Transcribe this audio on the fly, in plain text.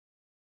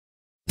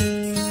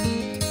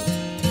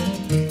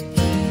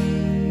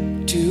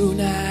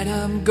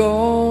I'm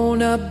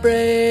gonna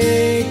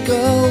break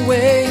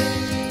away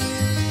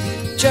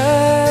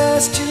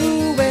just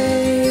to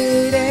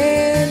wait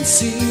and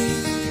see.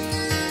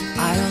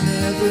 I'll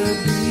never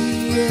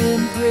be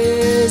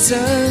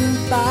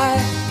imprisoned by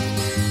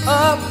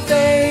a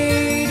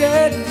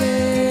faded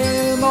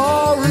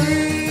memory.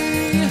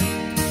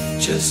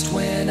 Just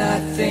when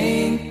I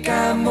think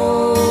I'm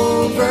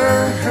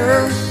over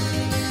her,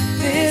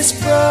 this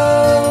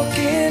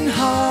broken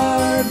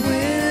heart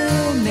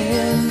will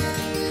mend.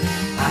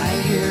 I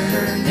hear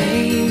her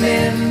name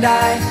and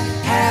I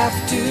have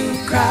to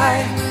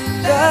cry.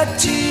 The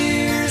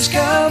tears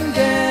come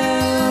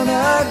down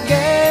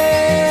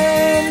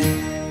again.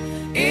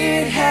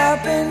 It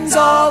happens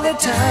all the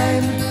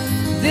time.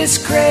 This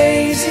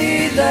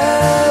crazy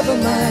love of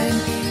mine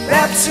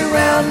wraps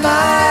around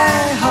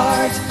my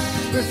heart,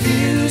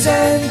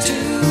 refusing to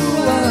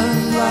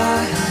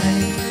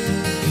unwind.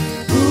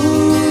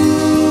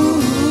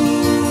 Ooh,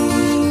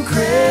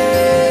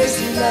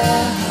 crazy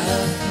love.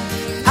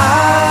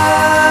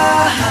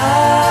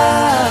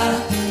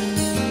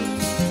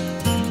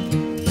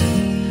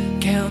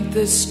 Count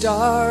the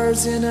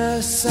stars in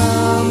a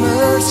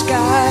summer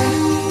sky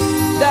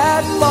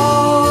that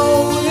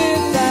fall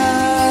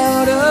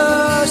without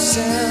a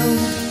sound,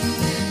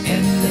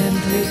 and then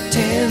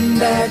pretend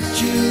that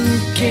you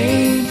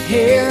can't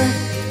hear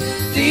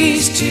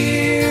these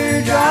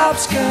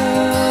teardrops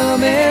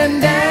coming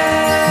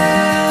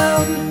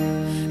down.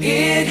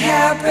 It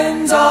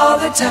happens all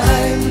the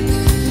time.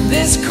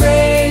 This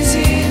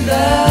crazy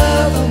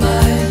love of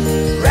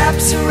mine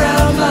wraps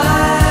around my